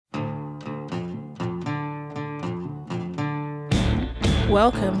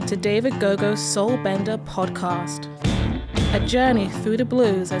Welcome to David Gogo's Soulbender podcast, a journey through the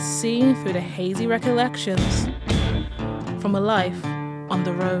blues as seen through the hazy recollections from a life on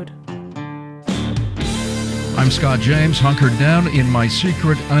the road. I'm Scott James, hunkered down in my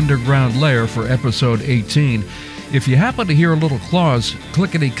secret underground lair for episode 18. If you happen to hear a little claws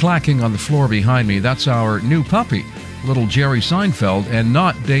clickety-clacking on the floor behind me, that's our new puppy, little Jerry Seinfeld, and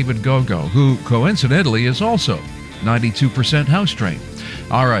not David Gogo, who coincidentally is also 92% house-trained.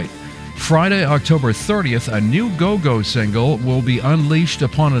 All right, Friday, October 30th, a new Go-Go single will be unleashed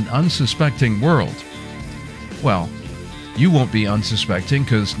upon an unsuspecting world. Well, you won't be unsuspecting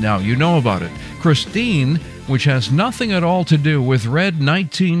because now you know about it. Christine, which has nothing at all to do with red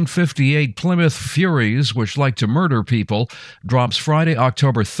 1958 Plymouth Furies, which like to murder people, drops Friday,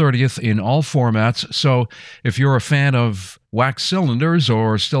 October 30th in all formats. So if you're a fan of wax cylinders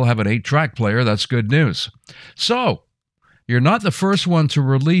or still have an 8-track player, that's good news. So, you're not the first one to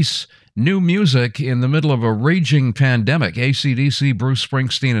release new music in the middle of a raging pandemic. AC/DC, Bruce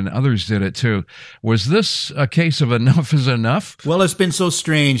Springsteen, and others did it too. Was this a case of enough is enough? Well, it's been so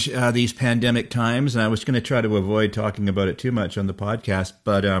strange, these pandemic times, and I was going to try to avoid talking about it too much on the podcast,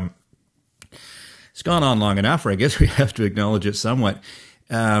 but it's gone on long enough, or I guess we have to acknowledge it somewhat.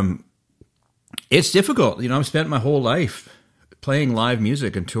 It's difficult. You know, I've spent my whole life playing live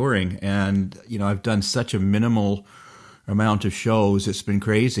music and touring, and, you know, I've done such a minimal amount of shows. It's been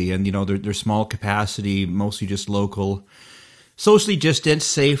crazy. And, you know, they're small capacity, mostly just local, socially distant,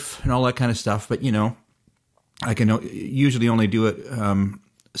 safe, and all that kind of stuff. But, you know, I can usually only do it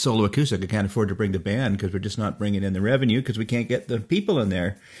solo acoustic. I can't afford to bring the band because we're just not bringing in the revenue because we can't get the people in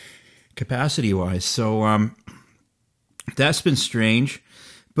there capacity-wise. So that's been strange.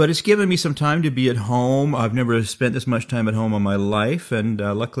 But it's given me some time to be at home. I've never spent this much time at home in my life, and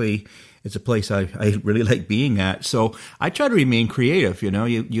luckily it's a place I really like being at. So I try to remain creative. You know,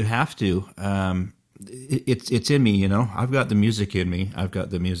 you have to. It's in me. You know, I've got the music in me.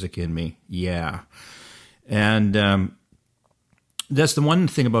 Yeah, and that's the one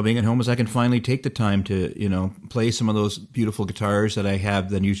thing about being at home is I can finally take the time to, you know, play some of those beautiful guitars that I have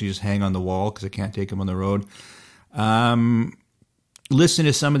that usually just hang on the wall because I can't take them on the road. Listen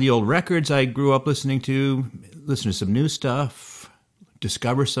to some of the old records I grew up listening to, listen to some new stuff,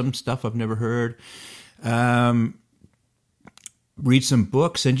 discover some stuff I've never heard, read some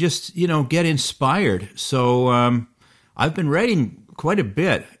books, and just, you know, get inspired. So I've been writing quite a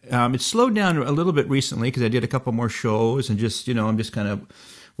bit. It's slowed down a little bit recently because I did a couple more shows and just, you know, I'm just kind of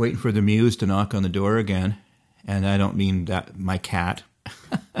waiting for the muse to knock on the door again. And I don't mean that my cat.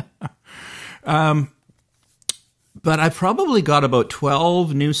 But I've probably got about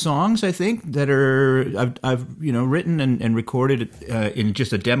 12 new songs, I think, that I've you know, written and recorded in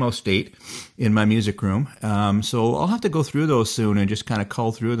just a demo state in my music room. So I'll have to go through those soon and just kind of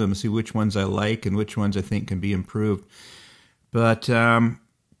cull through them and see which ones I like and which ones I think can be improved. But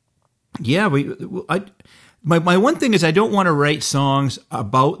yeah, my one thing is I don't want to write songs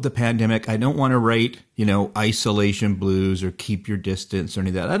about the pandemic. I don't want to write, you know, isolation blues or keep your distance or any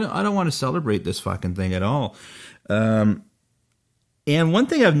of that. I don't want to celebrate this fucking thing at all. And one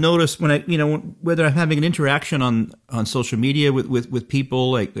thing I've noticed when whether I'm having an interaction on social media with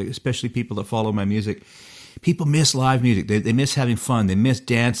people, like especially people that follow my music, people miss live music. They miss having fun. They miss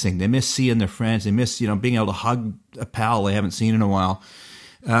dancing. They miss seeing their friends. They miss, you know, being able to hug a pal they haven't seen in a while.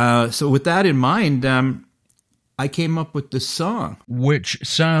 So with that in mind, I came up with this song, which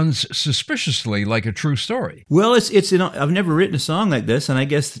sounds suspiciously like a true story. Well, it's you know, I've never written a song like this, and I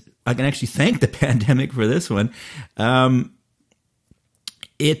guess I can actually thank the pandemic for this one. You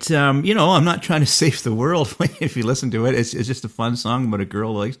know, I'm not trying to save the world. If you listen to it, it's just a fun song about a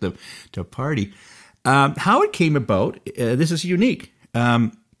girl who likes to party. How it came about, this is unique. I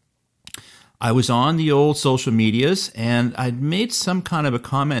was on the old social medias, and I'd made some kind of a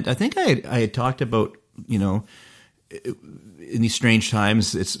comment. I think I had talked about, you know, in these strange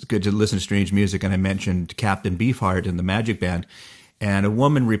times, it's good to listen to strange music, and I mentioned Captain Beefheart and the Magic Band. And a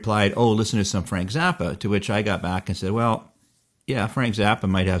woman replied, "Oh, listen to some Frank Zappa," to which I got back and said, well, yeah, Frank Zappa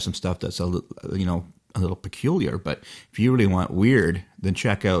might have some stuff that's a little peculiar, but if you really want weird, then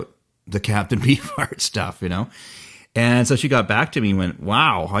check out the Captain Beefheart stuff, you know? And so she got back to me and went,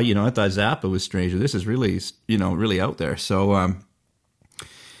 wow, you know, I thought Zappa was strange. This is really, you know, really out there. So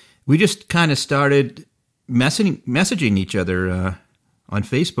we just kind of started messaging each other on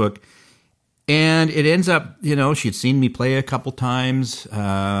Facebook. And it ends up, you know, she'd seen me play a couple times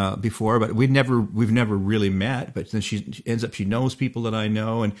before, but we've never really met. But then she ends up, she knows people that I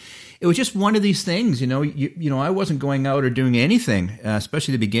know, and it was just one of these things, you know. You know, I wasn't going out or doing anything,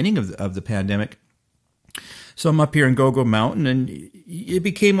 especially the beginning of the pandemic. So I'm up here in Gogo Mountain, and it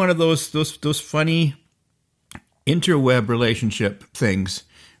became one of those funny interweb relationship things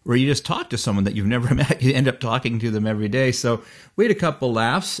where you just talk to someone that you've never met. You end up talking to them every day. So we had a couple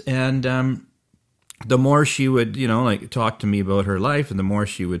laughs, and the more she would, like talk to me about her life, and the more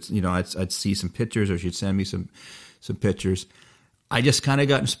she would, I'd see some pictures, or she'd send me some pictures. I just kind of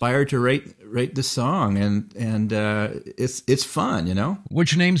got inspired to write this song, and it's fun,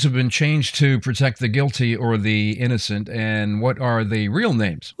 Which names have been changed to protect the guilty or the innocent, and what are the real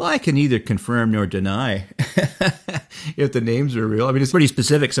names? Well, I can neither confirm nor deny if the names are real. I mean, it's pretty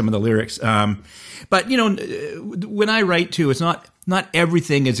specific, some of the lyrics. But when I write too, it's not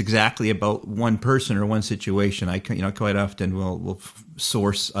everything is exactly about one person or one situation. I quite often will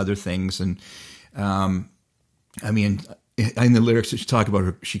source other things, and I mean, in the lyrics that she talk about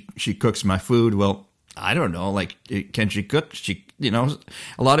her, she cooks my food. Well, I don't know, like, can she cook?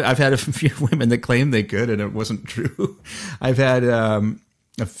 I've had a few women that claim they could, and it wasn't true. I've had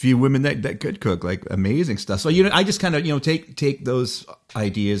a few women that could cook, like, amazing stuff. So, I just kind of, take those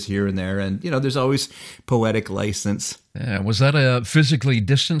ideas here and there, and, there's always poetic license. Yeah. Was that a physically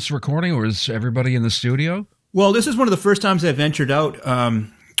distanced recording, or is everybody in the studio? Well, this is one of the first times I ventured out.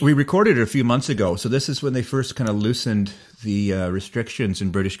 We recorded it a few months ago, so this is when they first kind of loosened the restrictions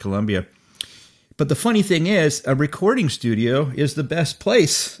in British Columbia. But the funny thing is, a recording studio is the best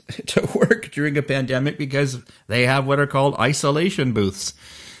place to work during a pandemic because they have what are called isolation booths.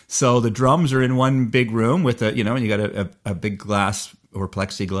 So the drums are in one big room with and you got a big glass or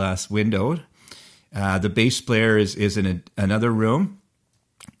plexiglass window. The bass player is in another room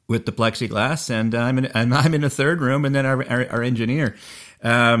with the plexiglass, and I'm in a third room, and then our engineer.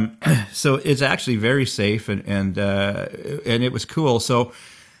 So it's actually very safe, and it was cool. So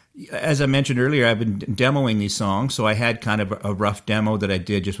as I mentioned earlier, I've been demoing these songs. So I had kind of a rough demo that I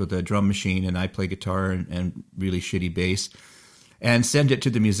did just with a drum machine, and I play guitar and really shitty bass, and send it to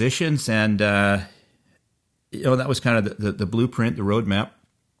the musicians. And, that was kind of the blueprint, the roadmap.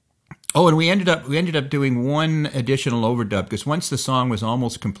 Oh, and we ended up doing one additional overdub, because once the song was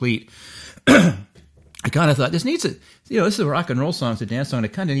almost complete, I kind of thought this needs this is a rock and roll song, it's a dance song.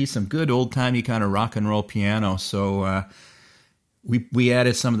 It kind of needs some good old timey kind of rock and roll piano. So we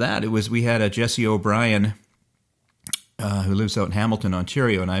added some of that. We had a Jesse O'Brien who lives out in Hamilton,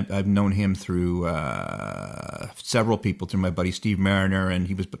 Ontario, and I've known him through several people, through my buddy Steve Mariner, and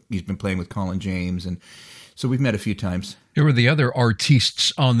he's been playing with Colin James, and so we've met a few times. Who are the other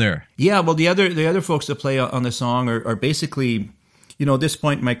artists on there? Yeah, well, the other folks that play on the song are basically. At this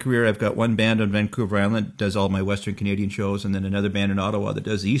point in my career, I've got one band on Vancouver Island that does all my Western Canadian shows, and then another band in Ottawa that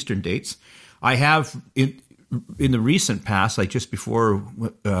does the Eastern dates. I have, in the recent past, like just before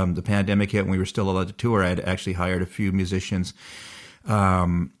the pandemic hit, when we were still allowed to tour, I had actually hired a few musicians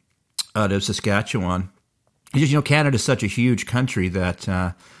out of Saskatchewan. Just, Canada's such a huge country that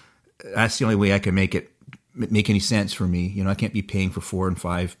that's the only way I can make any sense for me. I can't be paying for 4 and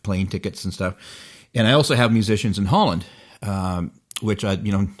 5 plane tickets and stuff. And I also have musicians in Holland, which I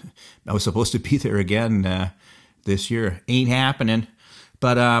was supposed to be there again this year. Ain't happening.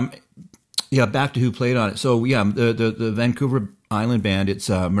 But back to who played on it. So the Vancouver Island band, it's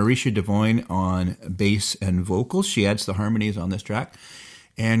Marisha Devoyne on bass and vocals. She adds the harmonies on this track.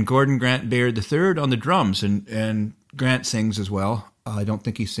 And Gordon Grant Baird III on the drums. And Grant sings as well. I don't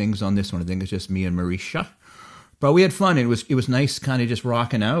think he sings on this one. I think it's just me and Marisha. But we had fun. It was nice kind of just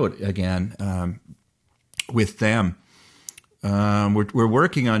rocking out again with them. We're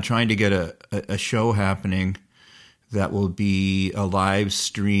working on trying to get a show happening that will be a live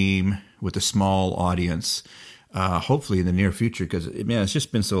stream with a small audience, hopefully in the near future, because, man, it's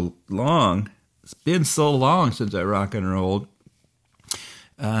just been so long. It's been so long since I rock and rolled.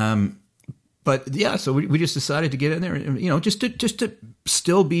 But, yeah, so we just decided to get in there, and, just to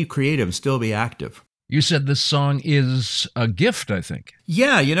still be creative, still be active. You said this song is a gift, I think.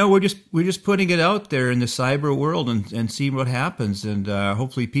 Yeah, we're just putting it out there in the cyber world and seeing what happens, and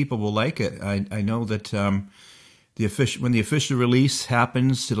hopefully people will like it. I know that when the official release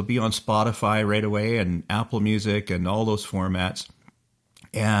happens, it'll be on Spotify right away and Apple Music and all those formats,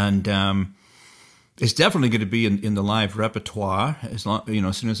 and it's definitely going to be in the live repertoire as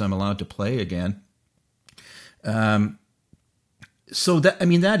soon as I'm allowed to play again. So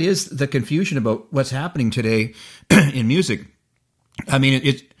that is the confusion about what's happening today in music. I mean,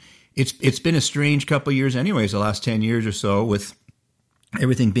 it's been a strange couple of years anyways, the last 10 years or so, with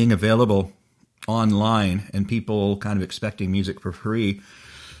everything being available online and people kind of expecting music for free.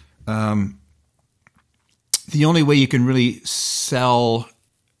 The only way you can really sell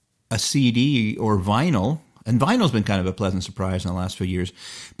a CD or vinyl, and vinyl's been kind of a pleasant surprise in the last few years,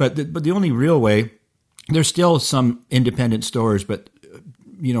 but the only real way there's still some independent stores, but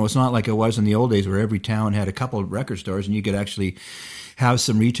it's not like it was in the old days where every town had a couple of record stores and you could actually have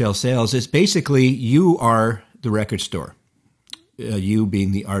some retail sales. It's basically you are the record store, you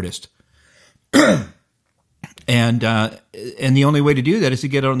being the artist. And the only way to do that is to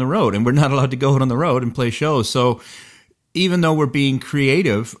get out on the road, and we're not allowed to go out on the road and play shows. So even though we're being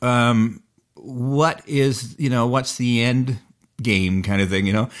creative, what's the end game kind of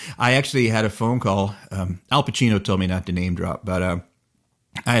thing? I actually had a phone call. Al Pacino told me not to name drop, but I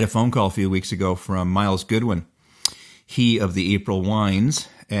had a phone call a few weeks ago from Miles Goodwin, he of the April Wines,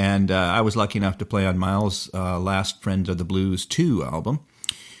 and I was lucky enough to play on Miles' last Friends of the Blues 2 album,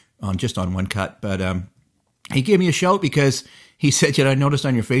 just on one cut, but he gave me a shout because he said, I noticed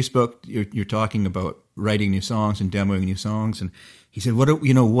on your Facebook you're talking about writing new songs and demoing new songs, and he said, what are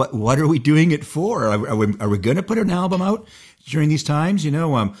we doing it for? Are we going to put an album out during these times?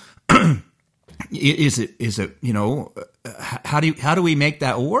 Is it how do we make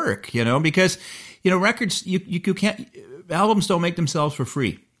that work? Because records you can't, albums don't make themselves for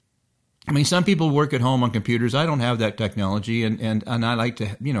free. I mean, some people work at home on computers. I don't have that technology, and I like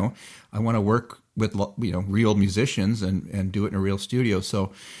to, I want to work with, real musicians and do it in a real studio.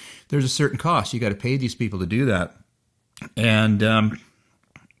 So there's a certain cost. You got to pay these people to do that. And,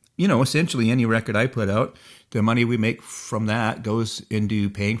 essentially any record I put out, the money we make from that goes into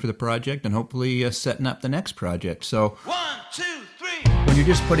paying for the project and hopefully setting up the next project. So 1, 2, 3. When you're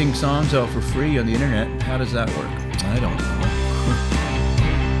just putting songs out for free on the internet, how does that work? I don't know.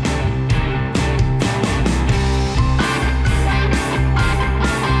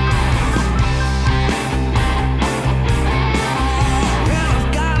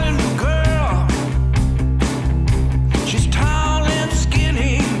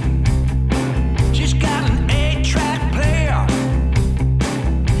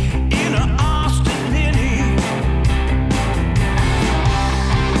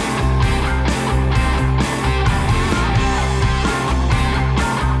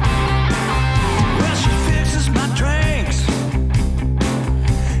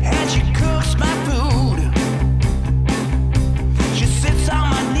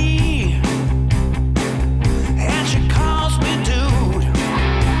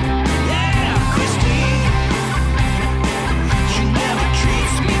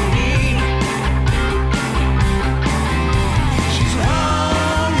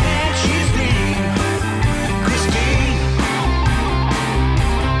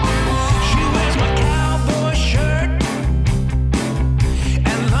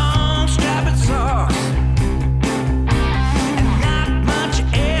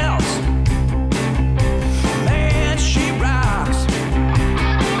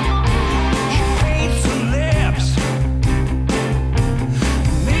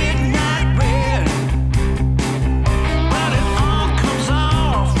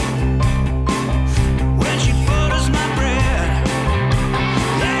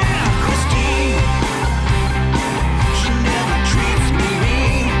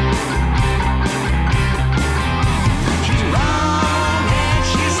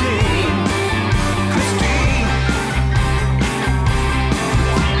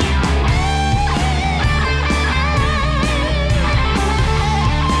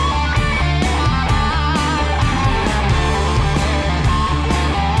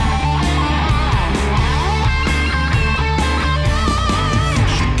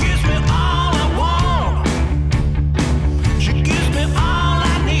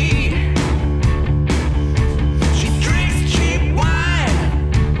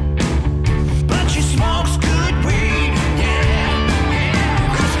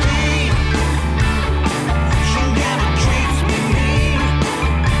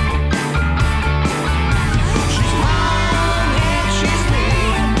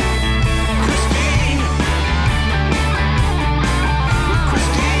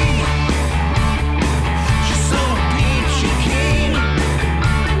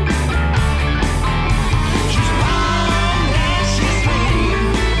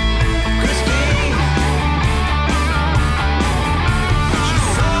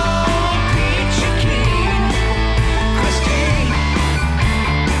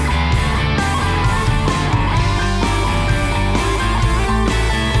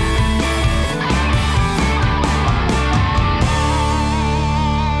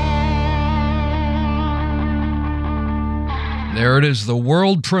 There it is,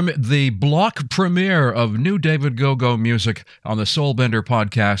 the block premiere of new David Go-Go music on the Soulbender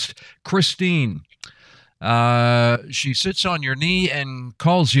podcast. Christine, she sits on your knee and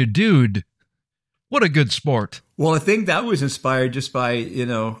calls you dude. What a good sport. Well, I think that was inspired just by,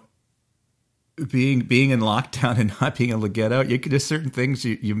 being in lockdown and not being able to get out, there's certain things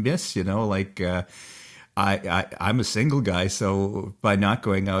you miss, like I'm a single guy, so by not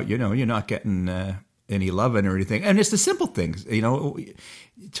going out, you're not getting any loving or anything. And it's the simple things,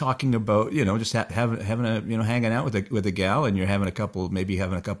 talking about, just having a, hanging out with a gal, and you're having a couple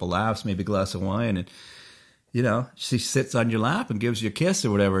laughs, maybe a glass of wine, and she sits on your lap and gives you a kiss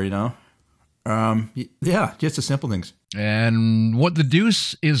or whatever, yeah, just the simple things. And what the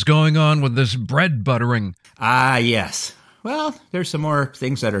deuce is going on with this bread buttering? Ah, yes. Well, there's some more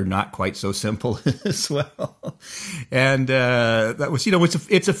things that are not quite so simple as well. And that was,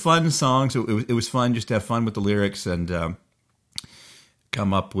 it's a fun song. So it was fun just to have fun with the lyrics and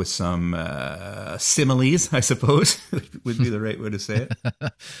come up with some similes, I suppose, would be the right way to say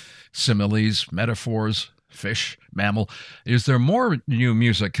it. Similes, metaphors, fish, mammal. Is there more new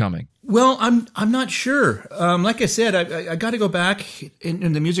music coming? Well, I'm not sure. Like I said, I got to go back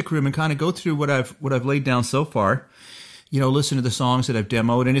in the music room and kind of go through what I've laid down so far. Listen to the songs that I've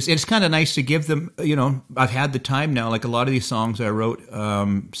demoed, and it's kind of nice to give them. I've had the time now. Like a lot of these songs I wrote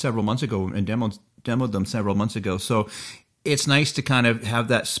several months ago and demoed them several months ago. So it's nice to kind of have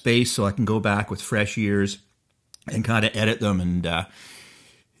that space so I can go back with fresh ears and kind of edit them and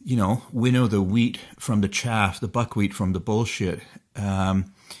winnow the wheat from the chaff, the buckwheat from the bullshit.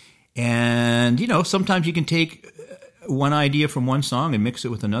 And sometimes you can take one idea from one song and mix it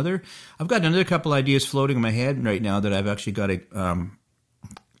with another. I've got another couple ideas floating in my head right now that I've actually got to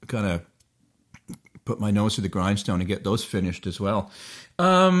kind of put my nose to the grindstone and get those finished as well.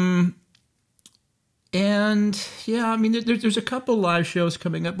 And yeah, I mean, there's a couple live shows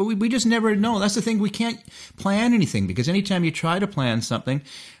coming up, but we just never know. That's the thing. We can't plan anything because anytime you try to plan something,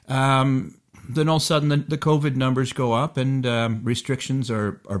 then all of a sudden the COVID numbers go up and restrictions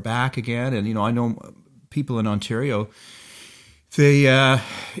are back again. And, I know people in Ontario, they,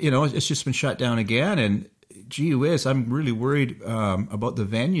 it's just been shut down again. And gee whiz, I'm really worried about the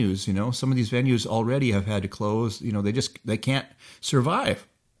venues. Some of these venues already have had to close. They can't survive.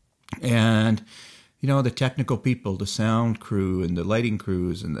 And, the technical people, the sound crew and the lighting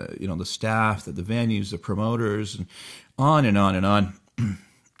crews and the staff, the venues, the promoters, and on and on and on.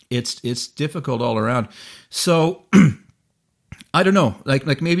 It's difficult all around. So I don't know,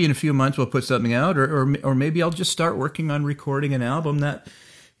 like maybe in a few months we'll put something out, or maybe I'll just start working on recording an album that,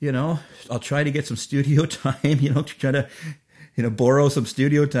 I'll try to get some studio time, to try to, borrow some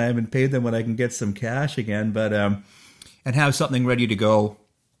studio time and pay them when I can get some cash again, but and have something ready to go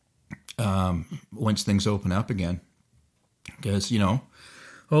once things open up again. Because,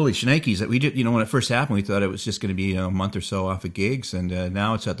 holy shnikes, that we did, when it first happened, we thought it was just going to be a month or so off of gigs, and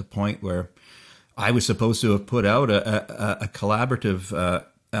now it's at the point where I was supposed to have put out a collaborative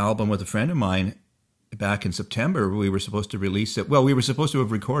album with a friend of mine back in September. We were supposed to release it. Well, we were supposed to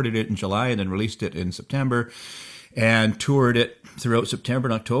have recorded it in July and then released it in September and toured it throughout September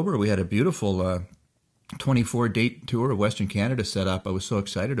and October. We had a beautiful 24-date tour of Western Canada set up. I was so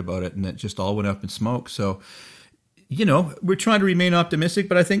excited about it, and it just all went up in smoke. So, we're trying to remain optimistic,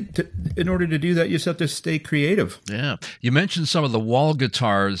 but I think in order to do that, you just have to stay creative. Yeah. You mentioned some of the wall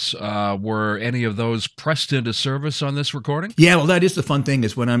guitars. Were any of those pressed into service on this recording? Yeah, well, that is the fun thing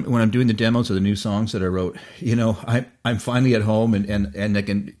is when I'm doing the demos of the new songs that I wrote, I'm finally at home and I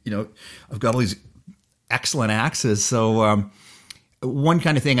can, I've got all these excellent axes. So one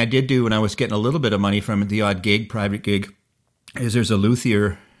kind of thing I did do when I was getting a little bit of money from the odd gig, private gig, is there's a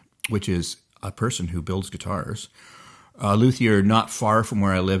luthier, which is a person who builds guitars, luthier not far from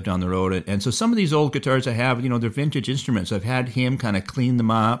where I live down the road. And so some of these old guitars I have, they're vintage instruments. I've had him kind of clean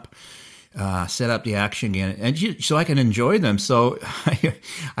them up, set up the action again, and so I can enjoy them. So I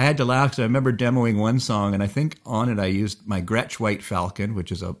had to laugh because I remember demoing one song, and I think on it I used my Gretsch White Falcon,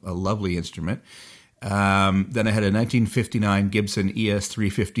 which is a lovely instrument. Then I had a 1959 Gibson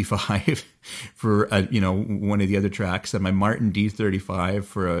ES355 for one of the other tracks, and my Martin D35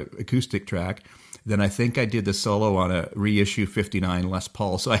 for an acoustic track. Then I think I did the solo on a reissue 59 Les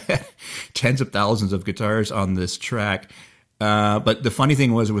Paul. So I had tens of thousands of guitars on this track. But the funny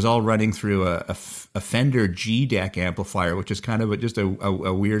thing was it was all running through a Fender G-Deck amplifier, which is kind of just a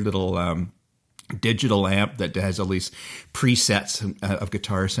weird little digital amp that has all these presets of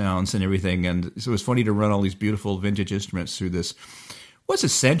guitar sounds and everything. And so it was funny to run all these beautiful vintage instruments through this. What's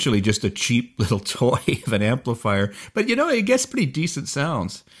essentially just a cheap little toy of an amplifier. But, it gets pretty decent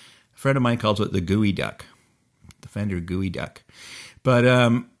sounds. A friend of mine calls it the Gooey Duck, the Fender Gooey Duck. But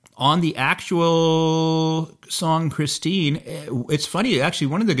on the actual song Christine, it's funny, actually,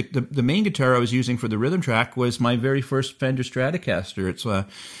 one of the main guitar I was using for the rhythm track was my very first Fender Stratocaster. It's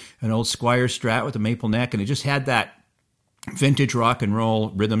an old Squire Strat with a maple neck, and it just had that vintage rock and roll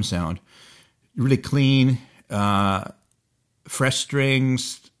rhythm sound really clean, fresh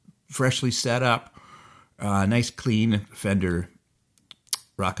strings, freshly set up, nice clean Fender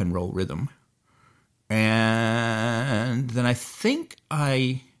rock and roll rhythm. And then I think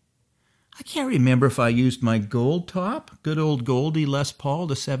I can't remember if I used my Gold Top, good old Goldie Les Paul,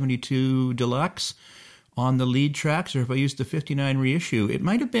 the 72 Deluxe, on the lead tracks, or if I used the 59 reissue. It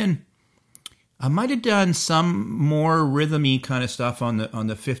might have been, I might have done some more rhythmy kind of stuff on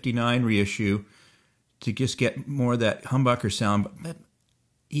the 59 reissue to just get more of that humbucker sound. But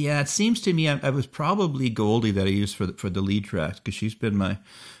yeah, it seems to me I was probably Goldie that I used for the lead tracks, because she's been my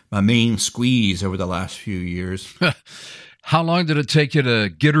main squeeze over the last few years. How long did it take you to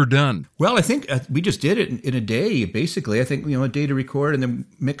get her done? Well, I think we just did it in a day, basically. I think, a day to record and then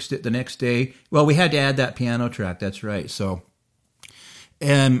mixed it the next day. Well, we had to add that piano track, that's right. So,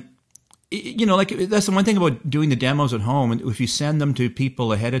 like that's the one thing about doing the demos at home. And if you send them to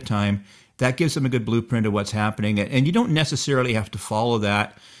people ahead of time, that gives them a good blueprint of what's happening. And you don't necessarily have to follow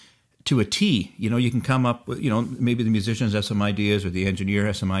that to a T. You can come up with, maybe the musicians have some ideas or the engineer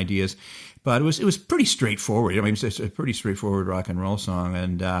has some ideas. But it was pretty straightforward. I mean, it's a pretty straightforward rock and roll song,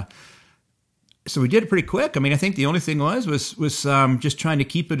 and so we did it pretty quick. I mean, I think the only thing was just trying to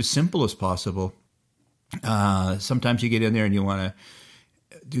keep it as simple as possible. Sometimes you get in there and you want to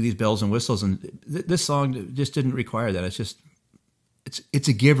do these bells and whistles, and this song just didn't require that. It's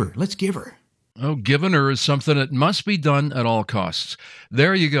a giver. Let's give her. Oh, giving her is something that must be done at all costs.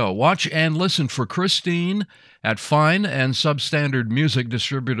 There you go. Watch and listen for Christine at fine and substandard music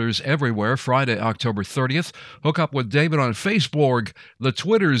distributors everywhere, Friday, October 30th. Hook up with David on Facebook, the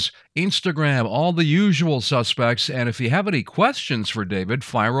Twitters, Instagram, all the usual suspects. And if you have any questions for David,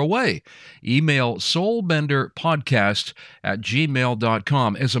 fire away. Email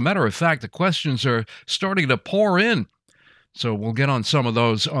soulbenderpodcast@gmail.com. As a matter of fact, the questions are starting to pour in. So we'll get on some of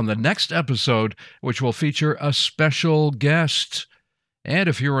those on the next episode, which will feature a special guest. And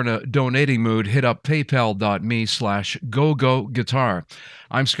if you're in a donating mood, hit up paypal.me/GoGoGuitar.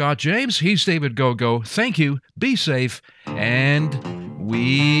 I'm Scott James. He's David Gogo. Thank you. Be safe. And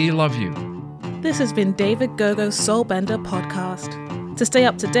we love you. This has been David Gogo's Soulbender podcast. To stay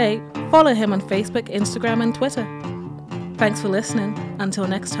up to date, follow him on Facebook, Instagram, and Twitter. Thanks for listening. Until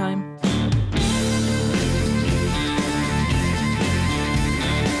next time.